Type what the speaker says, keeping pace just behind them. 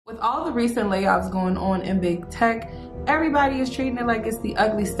all the recent layoffs going on in big tech, everybody is treating it like it's the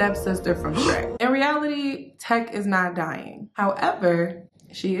ugly stepsister from Shrek. In reality, tech is not dying. However,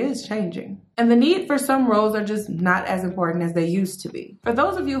 she is changing. And the need for some roles are just not as important as they used to be. For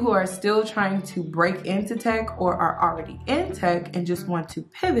those of you who are still trying to break into tech or are already in tech and just want to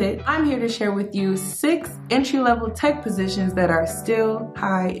pivot, I'm here to share with you 6 entry-level tech positions that are still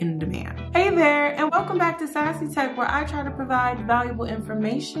high in demand. Hey there, and welcome back to Sassy Tech, where I try to provide valuable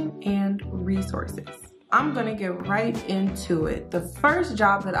information and resources. I'm gonna get right into it. The first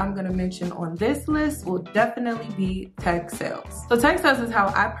job that I'm gonna mention on this list will definitely be tech sales. So tech sales is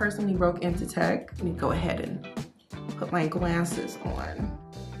how I personally broke into tech. Let me go ahead and put my glasses on.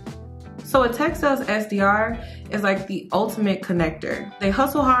 So a tech sales SDR is like the ultimate connector. They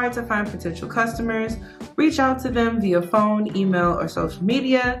hustle hard to find potential customers, reach out to them via phone, email, or social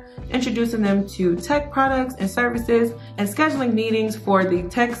media, introducing them to tech products and services, and scheduling meetings for the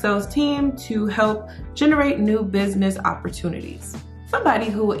tech sales team to help generate new business opportunities. Somebody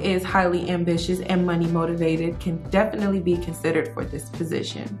who is highly ambitious and money motivated can definitely be considered for this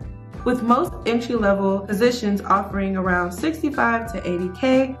position, with most entry-level positions offering around 65 to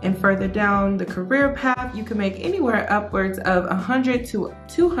 80K, and further down the career path, you can make anywhere upwards of 100 to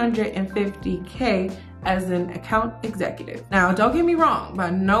 250K as an account executive. Now, don't get me wrong,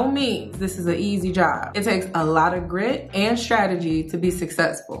 by no means this is an easy job. It takes a lot of grit and strategy to be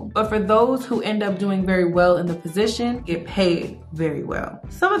successful. But for those who end up doing very well in the position, get paid very well.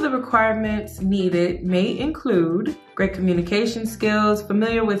 Some of the requirements needed may include great communication skills,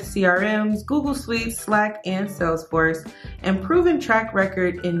 familiar with CRMs, Google Suite, Slack, and Salesforce, and proven track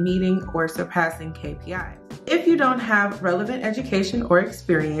record in meeting or surpassing KPIs. If you don't have relevant education or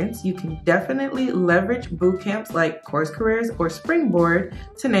experience, you can definitely leverage bootcamps like Course Careers or Springboard,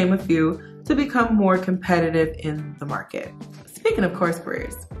 to name a few, to become more competitive in the market. Speaking of Course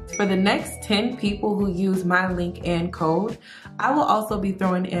Careers, for the next 10 people who use my link and code, I will also be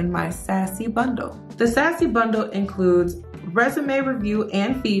throwing in my Sassy Bundle. The Sassy Bundle includes resume review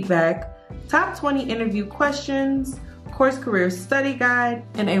and feedback, top 20 interview questions, Course Career study guide,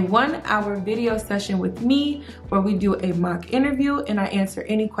 and a 1-hour video session with me where we do a mock interview and I answer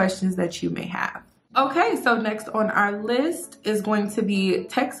any questions that you may have. Okay, so next on our list is going to be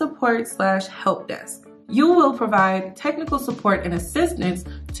tech support / help desk. You will provide technical support and assistance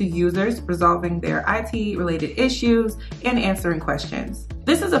to users resolving their IT related issues and answering questions.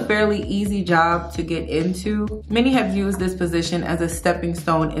 This is a fairly easy job to get into. Many have used this position as a stepping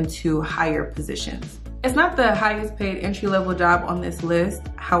stone into higher positions. It's not the highest paid entry-level job on this list.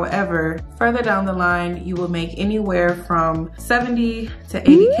 However, further down the line, you will make anywhere from 70 to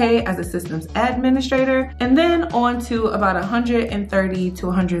 80K as a systems administrator, and then on to about 130 to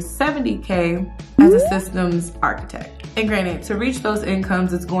 170K as a systems architect. And granted, to reach those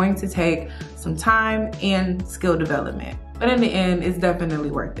incomes, it's going to take some time and skill development. But in the end, it's definitely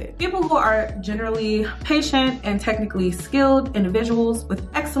worth it. People who are generally patient and technically skilled individuals with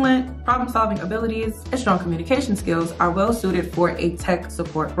excellent problem-solving abilities and strong communication skills are well suited for a tech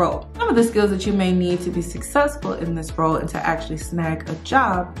support role. Some of the skills that you may need to be successful in this role and to actually snag a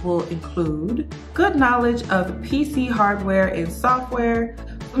job will include good knowledge of PC hardware and software,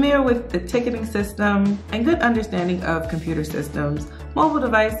 familiar with the ticketing system, and good understanding of computer systems, mobile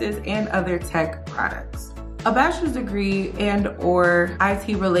devices, and other tech products. A bachelor's degree and/or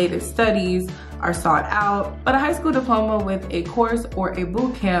IT-related studies are sought out, but a high school diploma with a course or a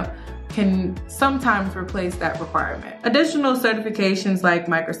boot camp can sometimes replace that requirement. Additional certifications like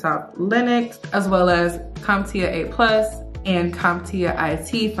Microsoft Linux, as well as CompTIA A+ and CompTIA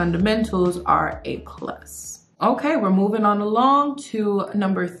IT Fundamentals are A+. Okay, we're moving on along to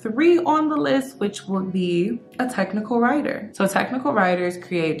number 3 on the list, which would be a technical writer. So technical writers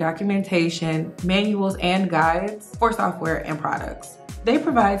create documentation, manuals, and guides for software and products. They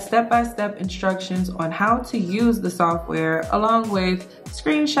provide step-by-step instructions on how to use the software, along with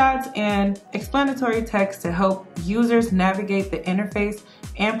screenshots and explanatory text to help users navigate the interface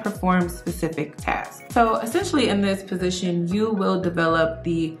and perform specific tasks. So essentially in this position, you will develop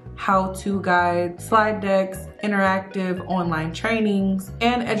the how-to guide, slide decks, interactive online trainings,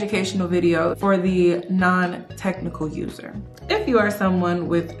 and educational video for the non-technical user. If you are someone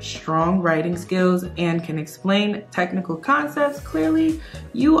with strong writing skills and can explain technical concepts clearly,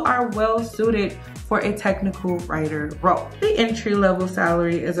 you are well suited for a technical writer role. The entry-level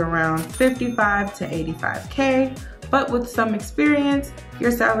salary is around 55 to 85K, but with some experience,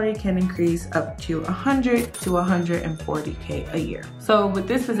 your salary can increase up to 100 to 140K a year. So with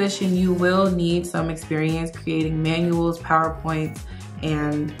this position, you will need some experience creating manuals, PowerPoints,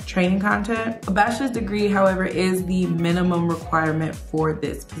 and training content. A bachelor's degree, however, is the minimum requirement for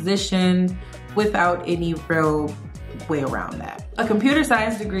this position without any real way around that. A computer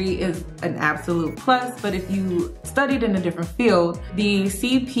science degree is an absolute plus, but if you studied in a different field, the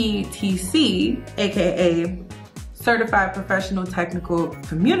CPTC, aka Certified Professional Technical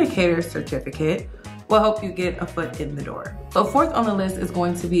Communicator Certificate, will help you get a foot in the door. So fourth on the list is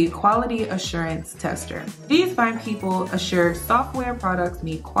going to be quality assurance tester. These fine people assure software products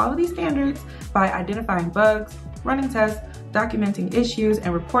meet quality standards by identifying bugs, running tests, documenting issues,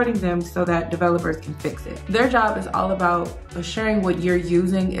 and reporting them so that developers can fix it. Their job is all about assuring what you're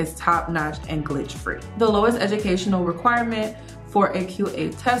using is top-notch and glitch-free. The lowest educational requirement for a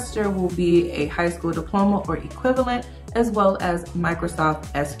QA tester will be a high school diploma or equivalent, as well as Microsoft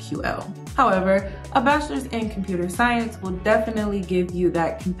SQL. However, a bachelor's in computer science will definitely give you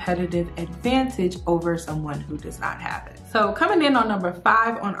that competitive advantage over someone who does not have it. So coming in on number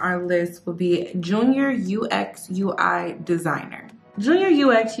 5 on our list will be Junior UX UI Designer. Junior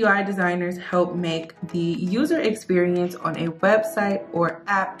UX UI designers help make the user experience on a website or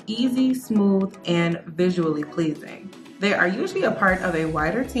app easy, smooth, and visually pleasing. They are usually a part of a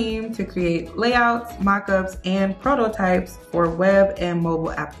wider team to create layouts, mockups, and prototypes for web and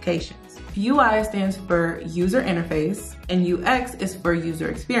mobile applications. UI stands for user interface, and UX is for user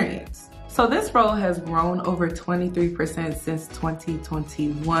experience. So this role has grown over 23% since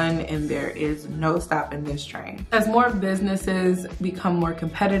 2021, and there is no stopping this train. As more businesses become more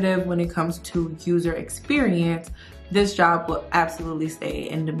competitive when it comes to user experience, this job will absolutely stay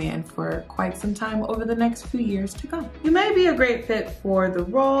in demand for quite some time over the next few years to come. You may be a great fit for the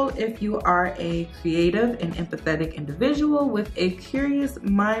role if you are a creative and empathetic individual with a curious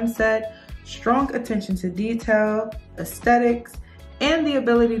mindset, strong attention to detail, aesthetics, and the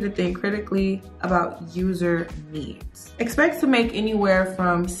ability to think critically about user needs. Expect to make anywhere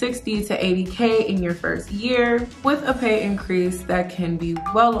from 60 to 80K in your first year, with a pay increase that can be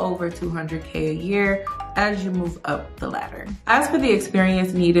well over 200K a year as you move up the ladder. As for the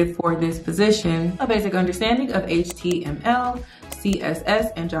experience needed for this position, a basic understanding of HTML,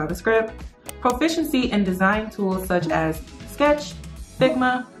 CSS, and JavaScript, proficiency in design tools such as Sketch,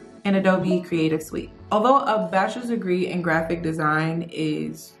 Figma, and Adobe Creative Suite. Although a bachelor's degree in graphic design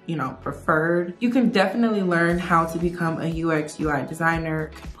is, preferred, you can definitely learn how to become a UX UI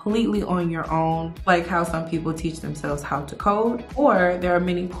designer completely on your own, like how some people teach themselves how to code, or there are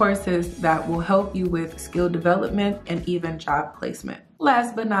many courses that will help you with skill development and even job placement.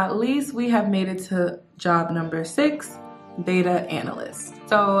 Last but not least, we have made it to job number 6, data analyst.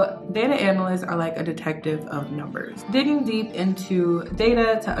 So data analysts are like a detective of numbers, digging deep into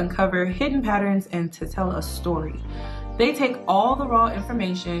data to uncover hidden patterns and to tell a story. They take all the raw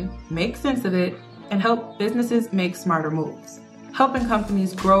information, make sense of it, and help businesses make smarter moves, helping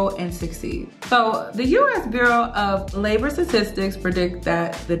companies grow and succeed. So the US Bureau of Labor Statistics predict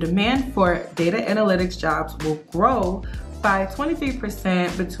that the demand for data analytics jobs will grow by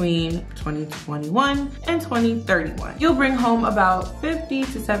 23% between 2021 and 2031. You'll bring home about 50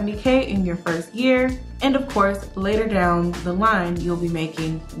 to 70K in your first year, and of course, later down the line, you'll be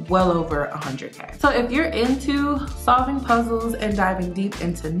making well over 100K. So if you're into solving puzzles and diving deep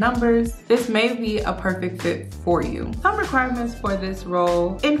into numbers, this may be a perfect fit for you. Some requirements for this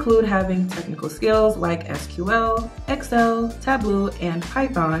role include having technical skills like SQL, Excel, Tableau, and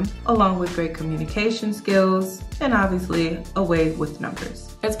Python, along with great communication skills, and obviously a way with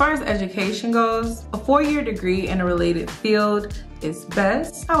numbers. As far as education goes, a 4-year degree in a related field is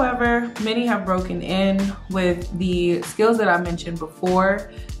best. However, many have broken in with the skills that I mentioned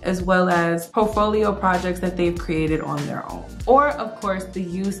before, as well as portfolio projects that they've created on their own. Or of course, the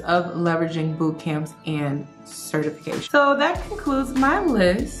use of leveraging boot camps and certification. So that concludes my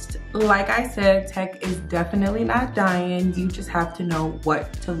list. Like I said, tech is definitely not dying. You just have to know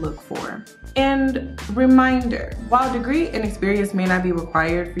what to look for. And reminder, while degree and experience may not be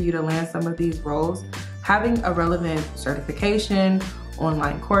required for you to land some of these roles, having a relevant certification,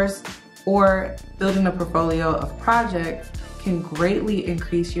 online course, or building a portfolio of projects can greatly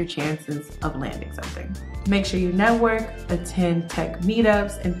increase your chances of landing something. Make sure you network, attend tech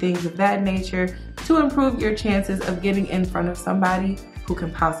meetups, and things of that nature to improve your chances of getting in front of somebody who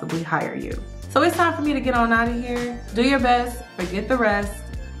can possibly hire you. So it's time for me to get on out of here. Do your best, forget the rest,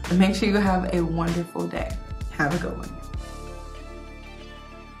 and make sure you have a wonderful day. Have a good one.